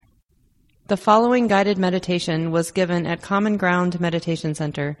The following guided meditation was given at Common Ground Meditation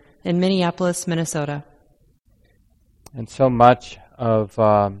Center in Minneapolis, Minnesota. And so much of,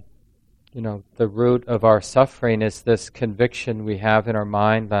 the root of our suffering is this conviction we have in our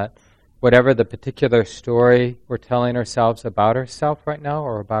mind that whatever the particular story we're telling ourselves about ourselves right now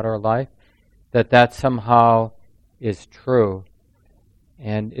or about our life, that somehow is true.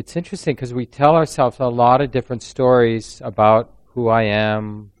 And it's interesting because we tell ourselves a lot of different stories about who I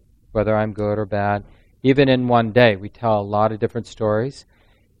am, whether I'm good or bad. Even in one day, we tell a lot of different stories.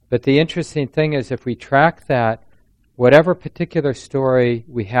 But the interesting thing is if we track that, whatever particular story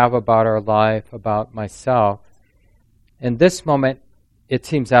we have about our life, about myself, in this moment, it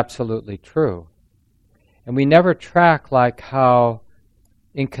seems absolutely true. And we never track like how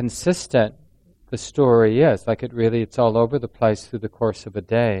inconsistent the story is. Like it's all over the place through the course of a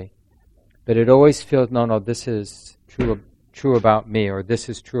day. But it always feels, no, this is true about me, or this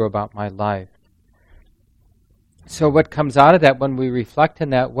is true about my life. So what comes out of that when we reflect in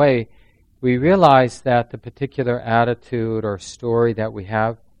that way, we realize that the particular attitude or story that we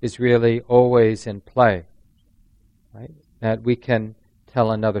have is really always in play, right? That we can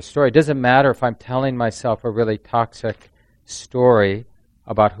tell another story. It doesn't matter if I'm telling myself a really toxic story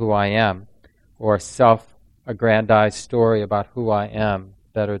about who I am, or a self-aggrandized story about who I am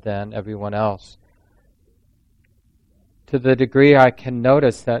better than everyone else. To the degree I can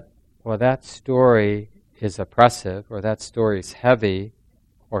notice that, that story is oppressive, or that story is heavy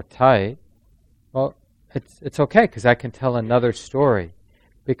or tight, it's okay because I can tell another story,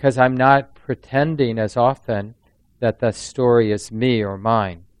 because I'm not pretending as often that the story is me or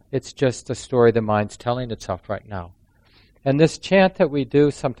mine. It's just a story the mind's telling itself right now. And this chant that we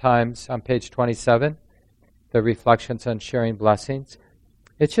do sometimes on page 27, the Reflections on Sharing Blessings,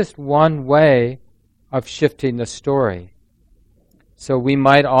 it's just one way of shifting the story. So we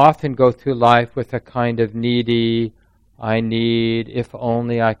might often go through life with a kind of needy, I need, if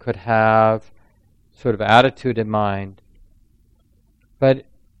only I could have, sort of attitude in mind. But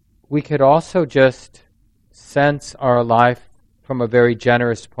we could also just sense our life from a very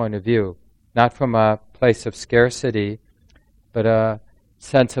generous point of view, not from a place of scarcity, but a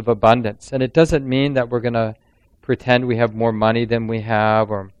sense of abundance. And it doesn't mean that we're going to pretend we have more money than we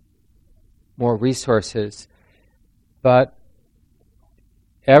have or more resources, but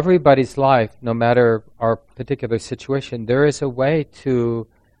everybody's life, no matter our particular situation, there is a way to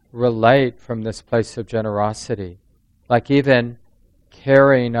relate from this place of generosity. Like even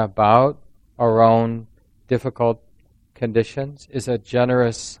caring about our own difficult conditions is a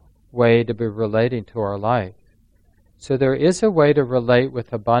generous way to be relating to our life. So there is a way to relate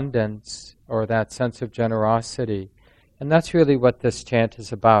with abundance or that sense of generosity. And that's really what this chant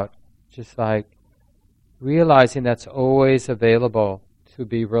is about. Just like realizing that's always available to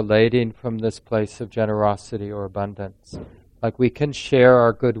be relating from this place of generosity or abundance. Like we can share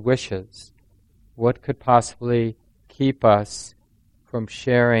our good wishes. What could possibly keep us from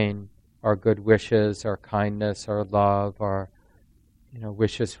sharing our good wishes, our kindness, our love, our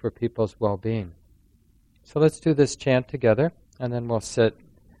wishes for people's well-being? So let's do this chant together, and then we'll sit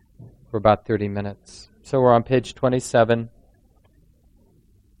for about 30 minutes. So we're on page 27.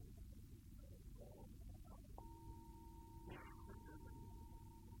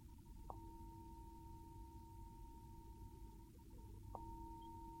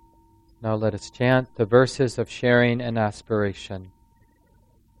 Now let us chant the verses of sharing and aspiration.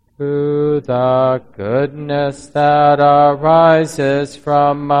 Through the goodness that arises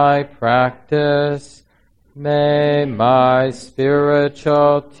from my practice, may my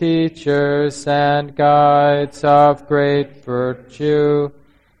spiritual teachers and guides of great virtue,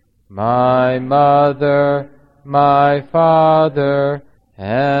 my mother, my father,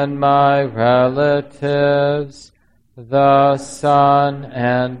 and my relatives, the sun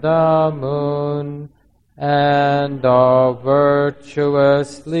and the moon, and all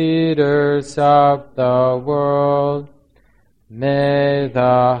virtuous leaders of the world, may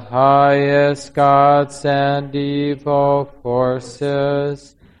the highest gods and evil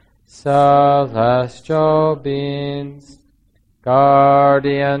forces, celestial beings,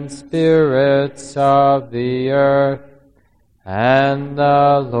 guardian spirits of the earth, and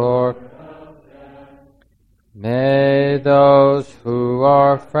the Lord, may those who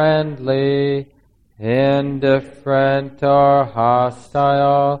are friendly, indifferent, or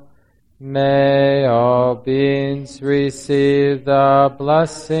hostile, may all beings receive the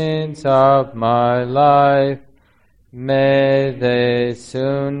blessings of my life. May they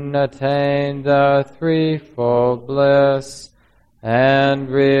soon attain the threefold bliss and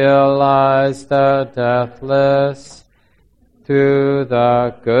realize the deathless. through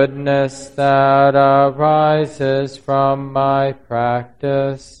the goodness that arises from my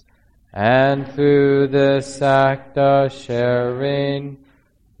practice, and through this act of sharing,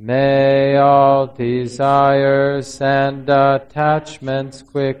 may all desires and attachments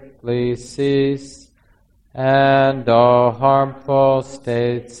quickly cease, and all harmful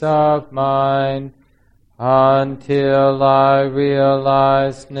states of mind, until I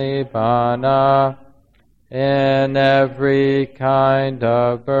realize Nibbana in every kind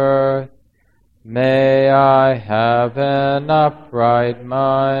of birth. May I have an upright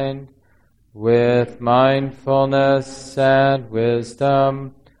mind, with mindfulness and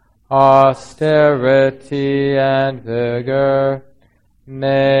wisdom, austerity and vigor.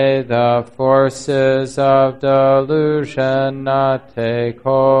 May the forces of delusion not take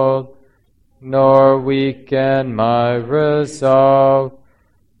hold, nor weaken my resolve.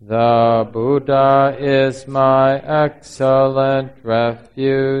 The Buddha is my excellent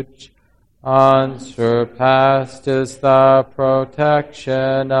refuge. Unsurpassed is the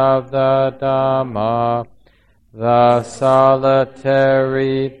protection of the Dhamma. The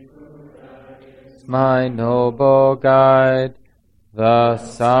solitary is my noble guide. The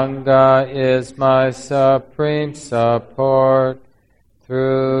Sangha is my supreme support.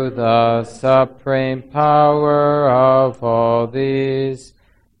 Through the supreme power of all these,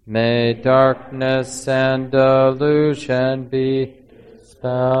 may darkness and delusion be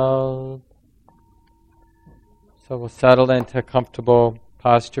dispelled. So we'll settle into a comfortable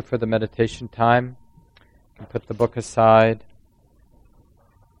posture for the meditation time. And put the book aside.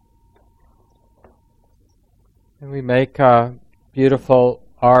 And we make a beautiful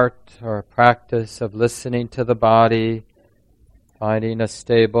art or practice of listening to the body, finding a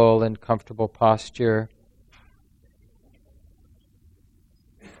stable and comfortable posture.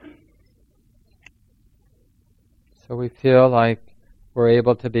 So we feel like we're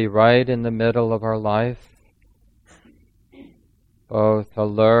able to be right in the middle of our life, both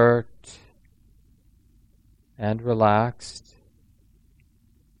alert and relaxed,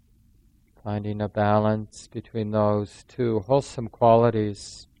 finding a balance between those two wholesome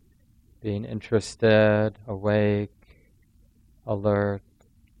qualities, being interested, awake, alert,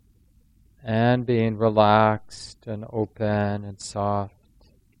 and being relaxed and open and soft,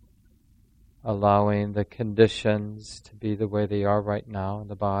 allowing the conditions to be the way they are right now in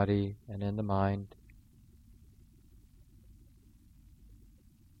the body and in the mind.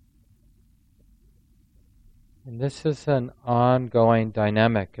 And this is an ongoing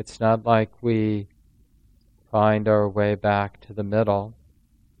dynamic. It's not like we find our way back to the middle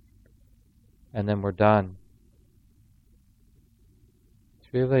and then we're done.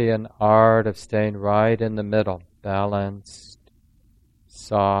 It's really an art of staying right in the middle, balanced,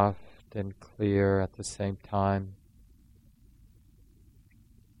 soft, and clear at the same time.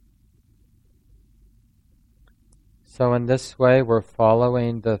 So in this way, we're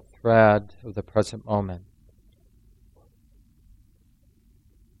following the thread of the present moment.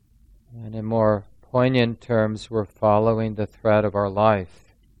 And in more poignant terms, we're following the thread of our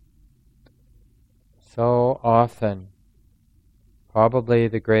life. So often, probably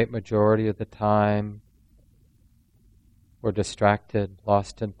the great majority of the time, we're distracted,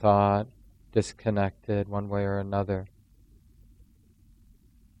 lost in thought, disconnected one way or another.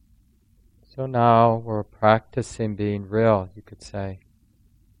 So now we're practicing being real, you could say.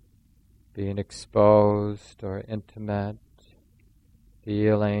 Being exposed or intimate,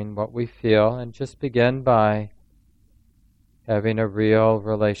 feeling what we feel, and just begin by having a real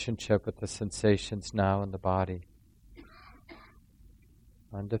relationship with the sensations now in the body.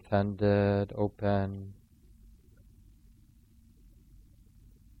 Undefended, open,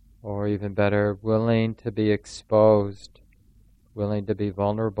 or even better, willing to be exposed, willing to be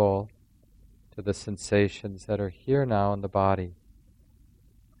vulnerable to the sensations that are here now in the body,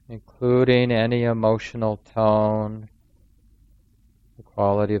 including any emotional tone, the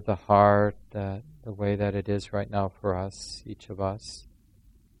quality of the heart, the way that it is right now for us, each of us.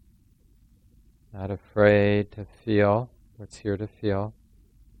 Not afraid to feel what's here to feel.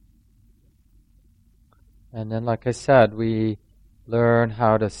 And then, like I said, we learn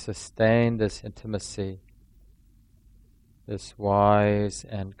how to sustain this intimacy, this wise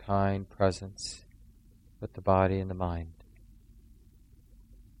and kind presence with the body and the mind.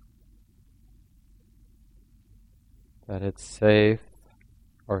 That it's safe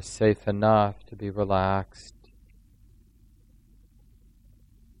or safe enough to be relaxed,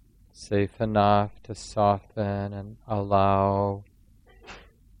 safe enough to soften and allow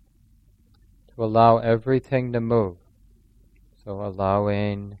everything to move. So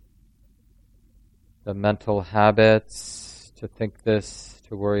allowing the mental habits to think this,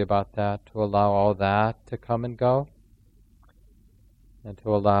 to worry about that, to allow all that to come and go, and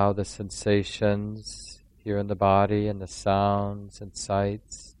to allow the sensations here in the body and the sounds and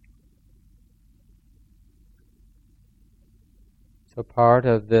sights. So part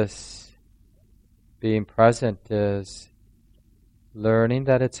of this being present is learning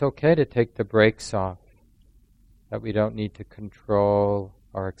that it's okay to take the brakes off, that we don't need to control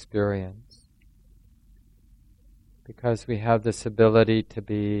our experience, because we have this ability to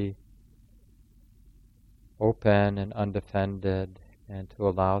be open and undefended and to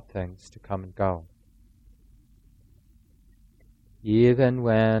allow things to come and go. Even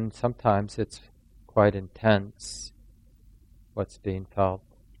when sometimes it's quite intense, what's being felt,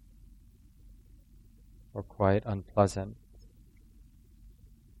 or quite unpleasant,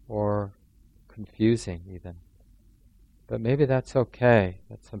 or confusing even. But maybe that's okay,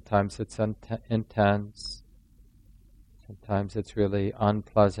 that sometimes it's intense, sometimes it's really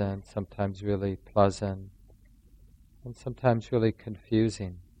unpleasant, sometimes really pleasant, and sometimes really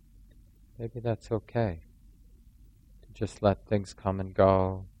confusing. Maybe that's okay, to just let things come and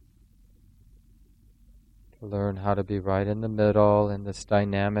go, to learn how to be right in the middle, in this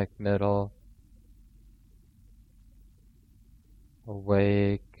dynamic middle,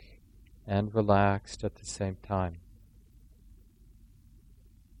 awake and relaxed at the same time.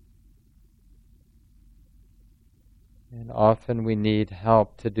 And often we need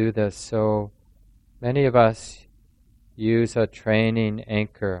help to do this, so many of us use a training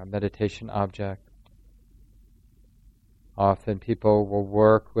anchor, a meditation object. Often people will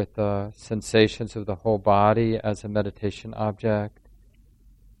work with the sensations of the whole body as a meditation object.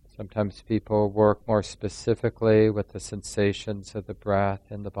 Sometimes people work more specifically with the sensations of the breath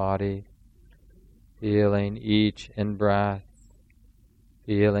in the body, feeling each in-breath,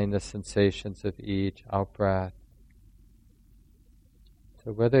 feeling the sensations of each out-breath.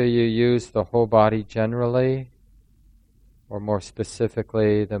 So whether you use the whole body generally, or more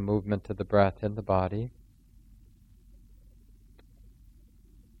specifically the movement of the breath in the body,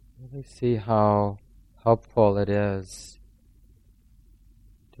 really see how helpful it is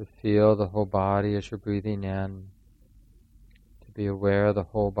to feel the whole body as you're breathing in, to be aware of the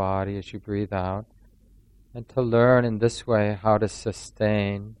whole body as you breathe out, and to learn in this way how to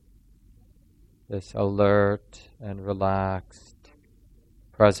sustain this alert and relaxed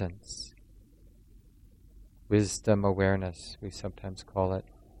presence. Wisdom awareness, we sometimes call it.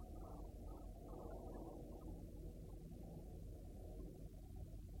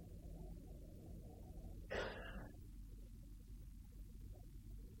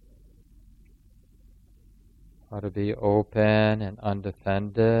 How to be open and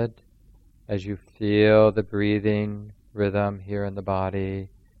undefended as you feel the breathing rhythm here in the body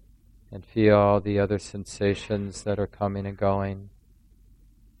and feel all the other sensations that are coming and going.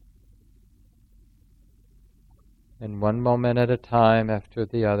 And one moment at a time after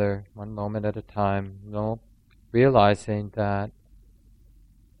the other, one moment at a time, realizing that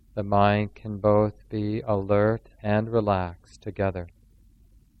the mind can both be alert and relaxed together.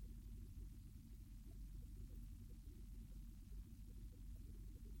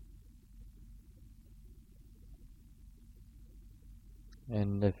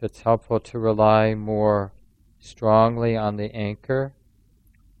 And if it's helpful to rely more strongly on the anchor,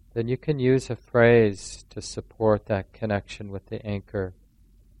 then you can use a phrase to support that connection with the anchor.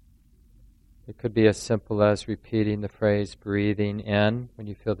 It could be as simple as repeating the phrase breathing in when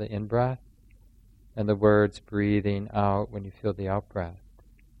you feel the in-breath, and the words breathing out when you feel the out-breath.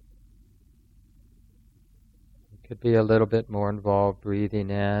 It could be a little bit more involved, breathing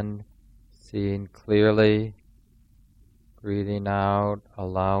in, seeing clearly, breathing out,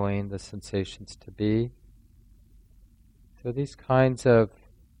 allowing the sensations to be. So these kinds of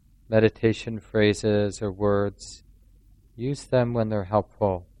meditation phrases or words, use them when they're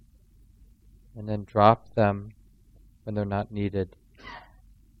helpful, and then drop them when they're not needed.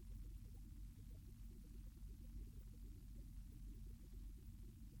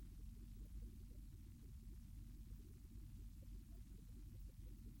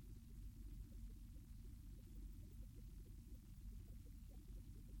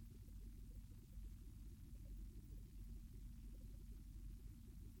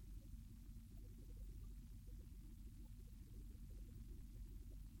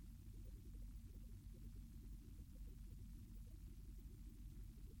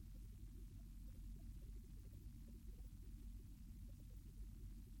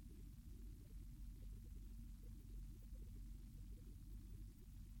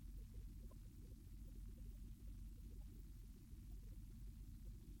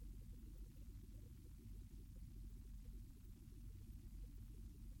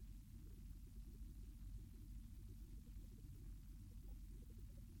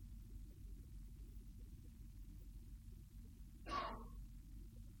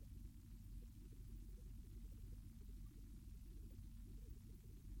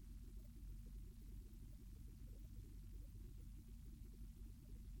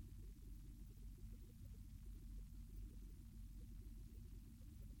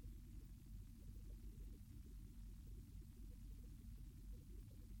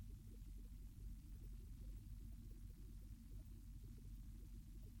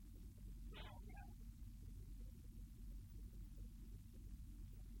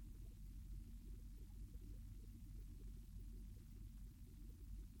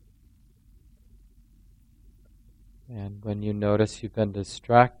 And when you notice you've been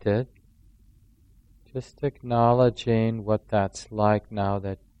distracted, just acknowledging what that's like now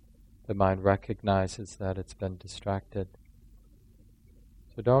that the mind recognizes that it's been distracted.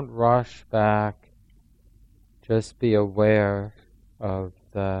 So don't rush back, just be aware of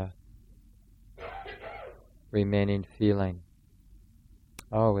the remaining feeling.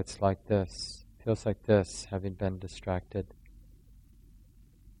 Oh, it's like this, feels like this, having been distracted.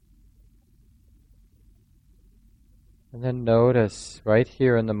 And then notice, right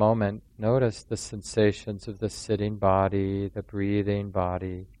here in the moment, notice the sensations of the sitting body, the breathing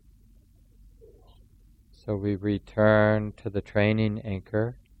body. So we return to the training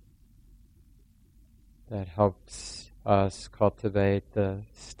anchor that helps us cultivate the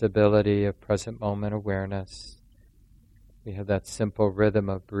stability of present moment awareness. We have that simple rhythm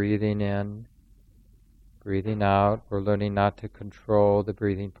of breathing in, breathing out. We're learning not to control the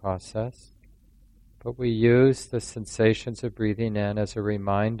breathing process. But we use the sensations of breathing in as a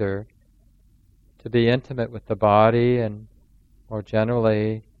reminder to be intimate with the body and, more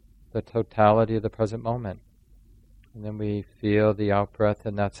generally, the totality of the present moment. And then we feel the out-breath,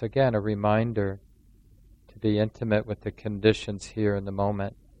 and that's again a reminder to be intimate with the conditions here in the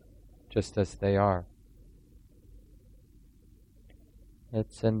moment, just as they are.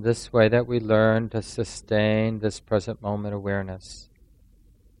 It's in this way that we learn to sustain this present moment awareness.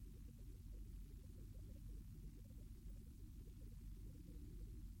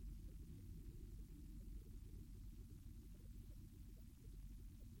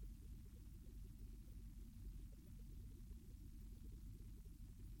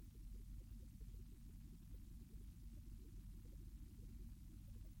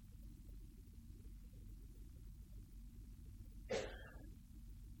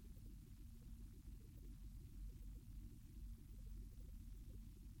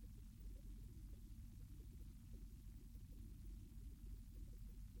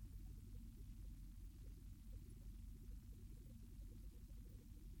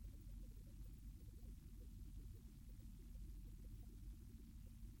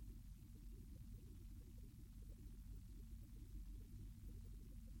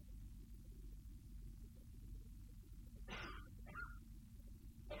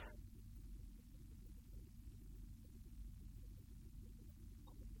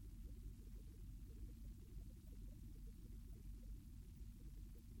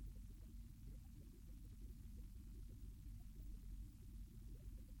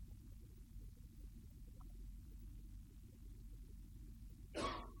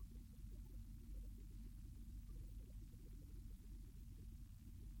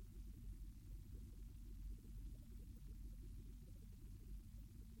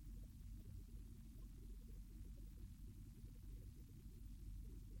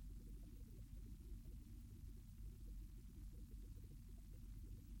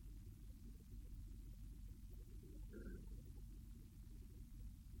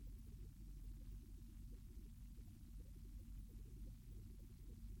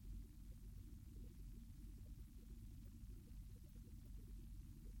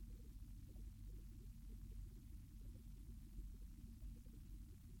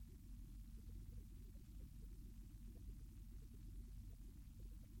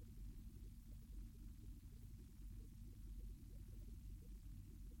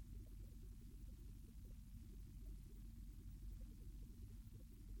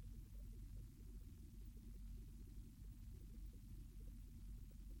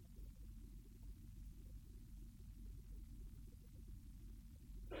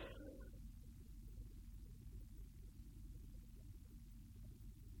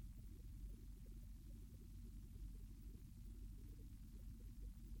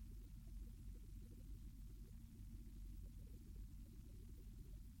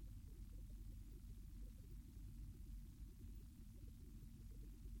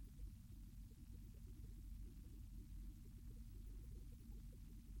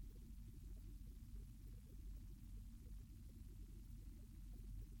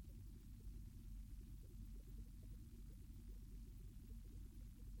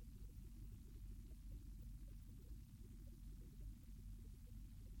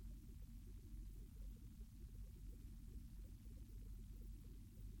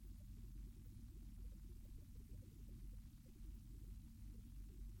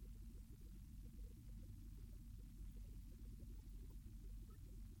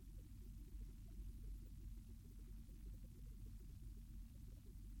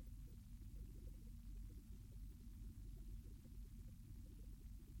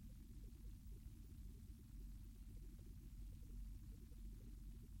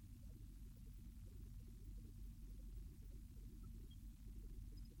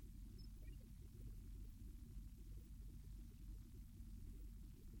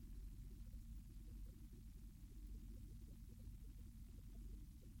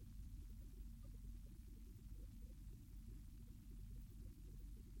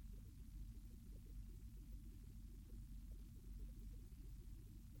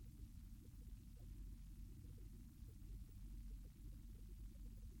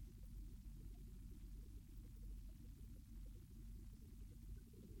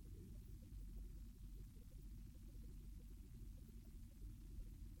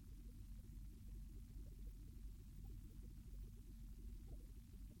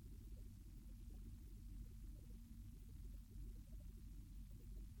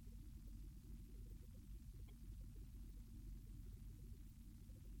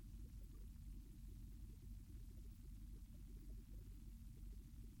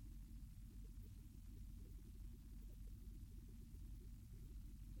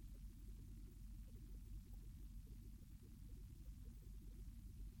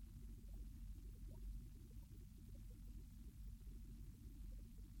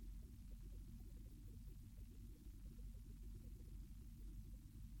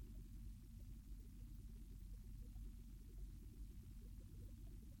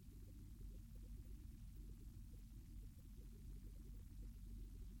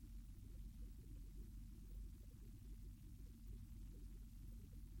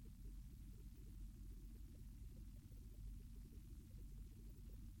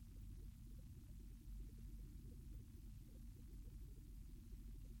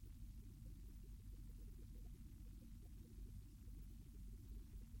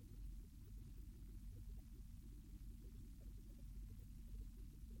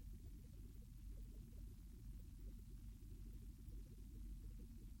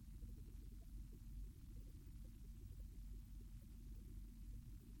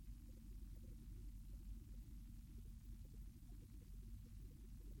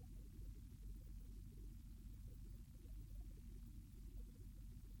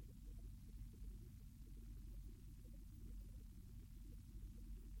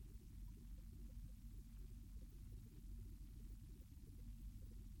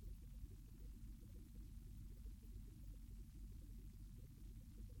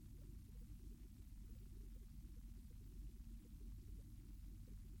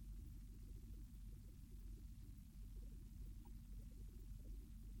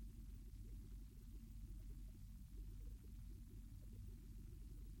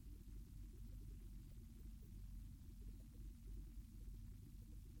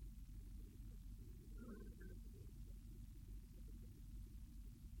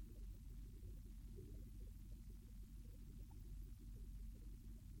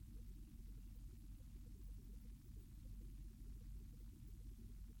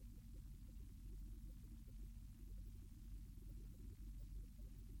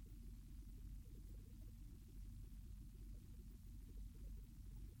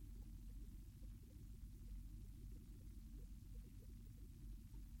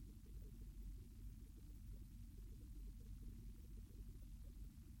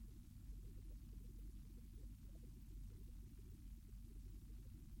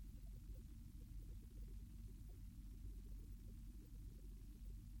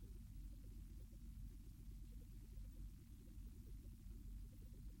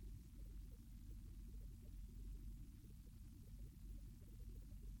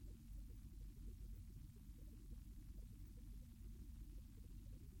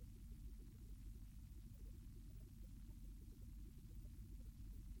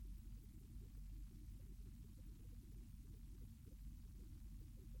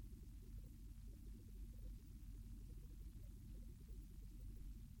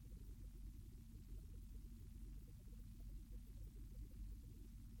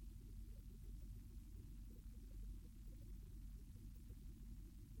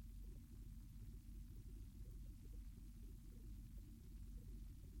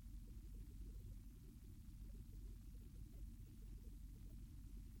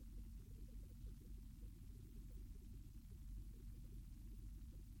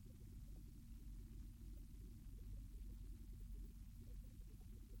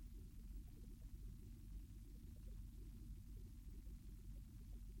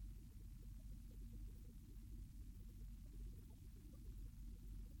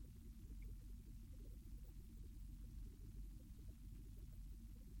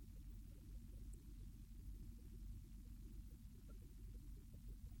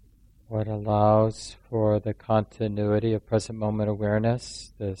 what allows for the continuity of present moment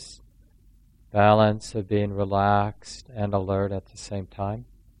awareness, this balance of being relaxed and alert at the same time.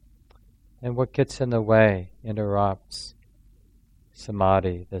 And what gets in the way, interrupts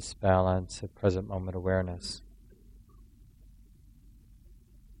samadhi, this balance of present moment awareness.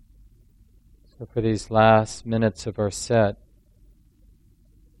 So for these last minutes of our set,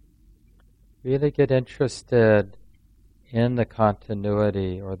 really get interested in the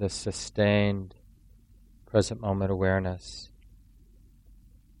continuity or the sustained present moment awareness.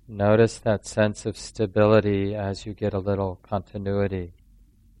 Notice that sense of stability as you get a little continuity,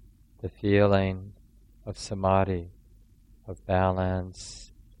 the feeling of samadhi, of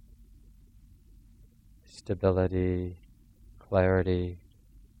balance, stability, clarity,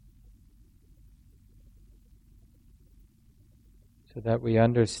 so that we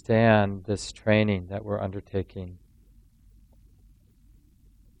understand this training that we're undertaking.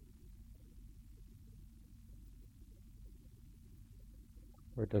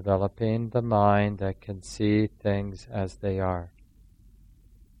 We're developing the mind that can see things as they are.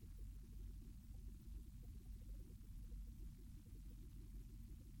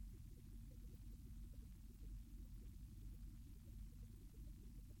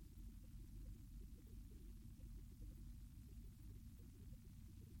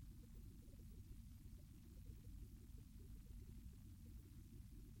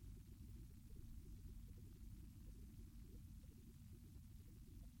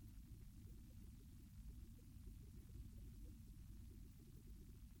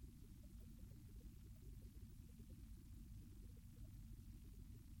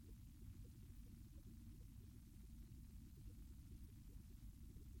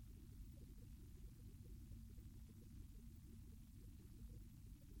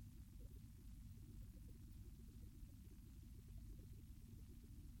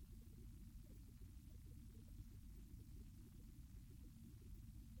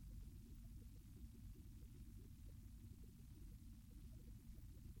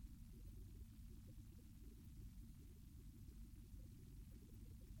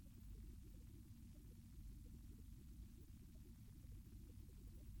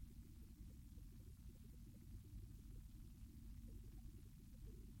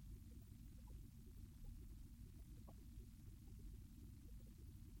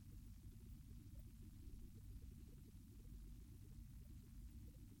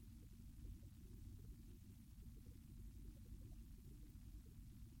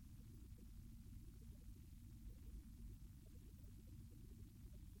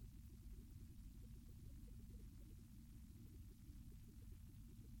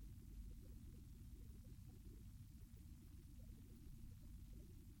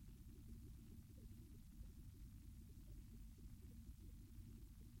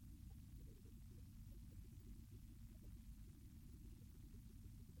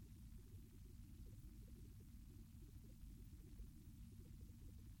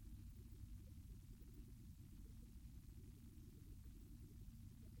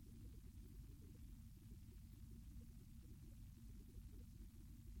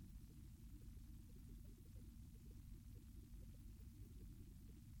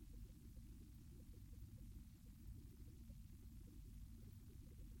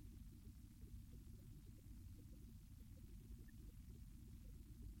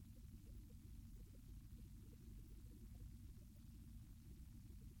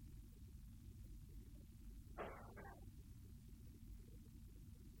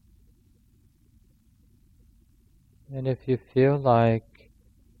 And if you feel like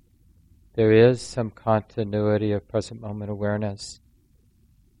there is some continuity of present moment awareness,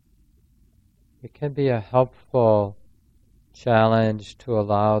 it can be a helpful challenge to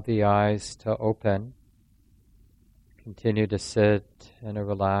allow the eyes to open. Continue to sit in a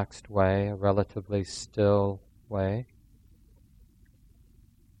relaxed way, a relatively still way.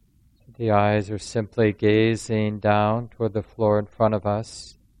 The eyes are simply gazing down toward the floor in front of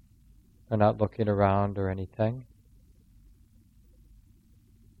us. We're not looking around or anything.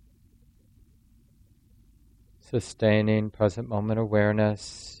 Sustaining present moment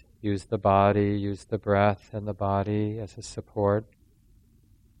awareness. Use the body, use the breath and the body as a support.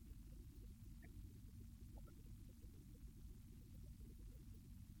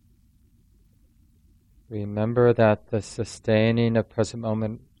 Remember that the sustaining of present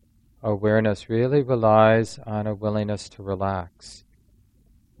moment awareness really relies on a willingness to relax.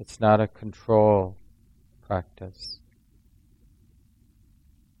 It's not a control practice.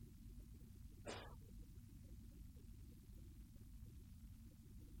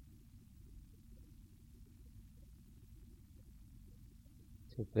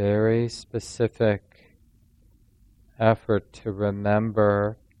 It's a very specific effort to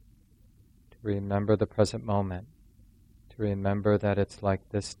remember the present moment, to remember that it's like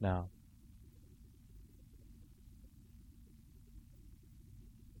this now.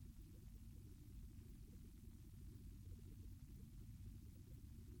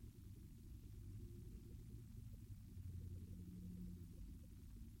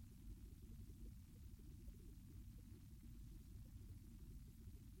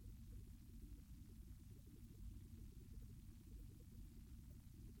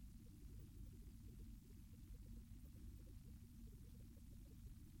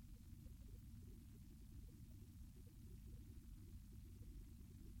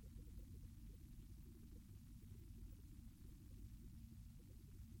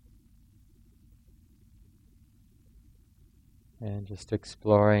 And just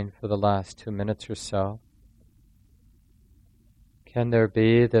exploring for the last 2 minutes or so. Can there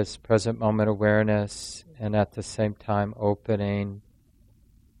be this present moment awareness and at the same time opening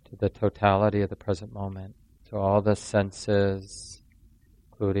to the totality of the present moment? So all the senses,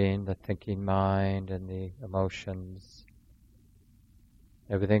 including the thinking mind and the emotions,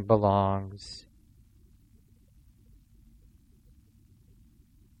 everything belongs.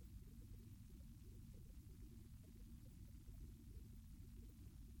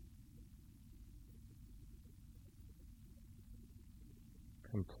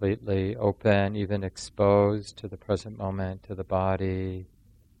 Completely open, even exposed to the present moment, to the body,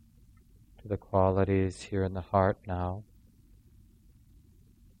 to the qualities here in the heart now.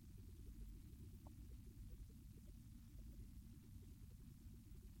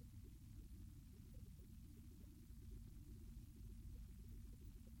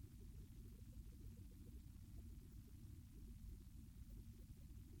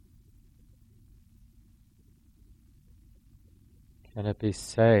 Can it be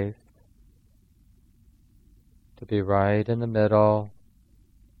safe to be right in the middle,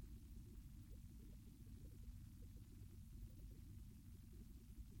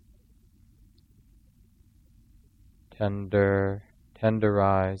 tenderized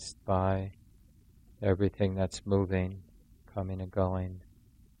by everything that's moving, coming and going?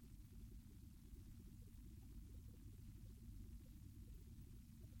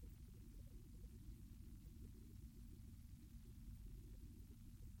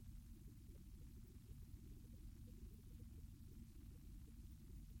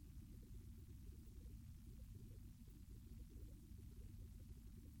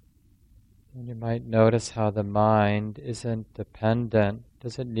 And you might notice how the mind isn't dependent,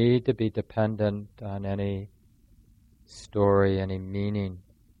 doesn't need to be dependent on any story, any meaning.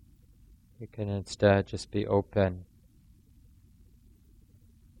 It can instead just be open,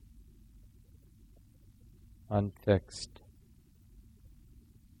 unfixed.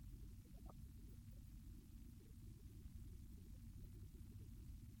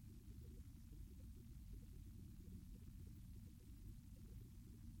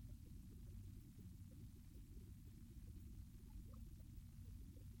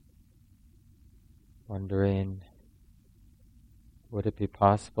 Wondering, would it be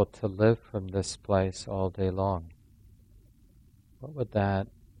possible to live from this place all day long? What would that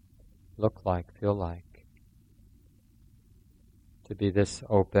look like, feel like? To be this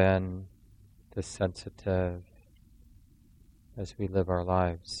open, this sensitive as we live our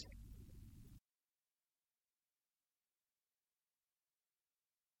lives.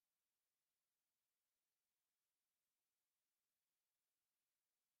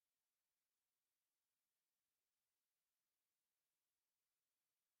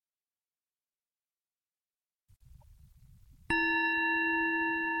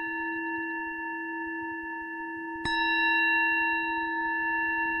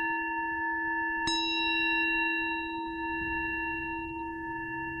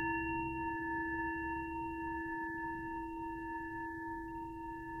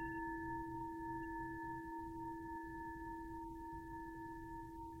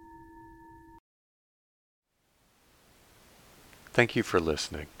 Thank you for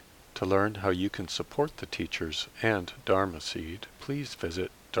listening. To learn how you can support the teachers and Dharma Seed, please visit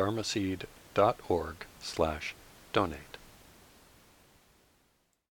dharmaseed.org/donate.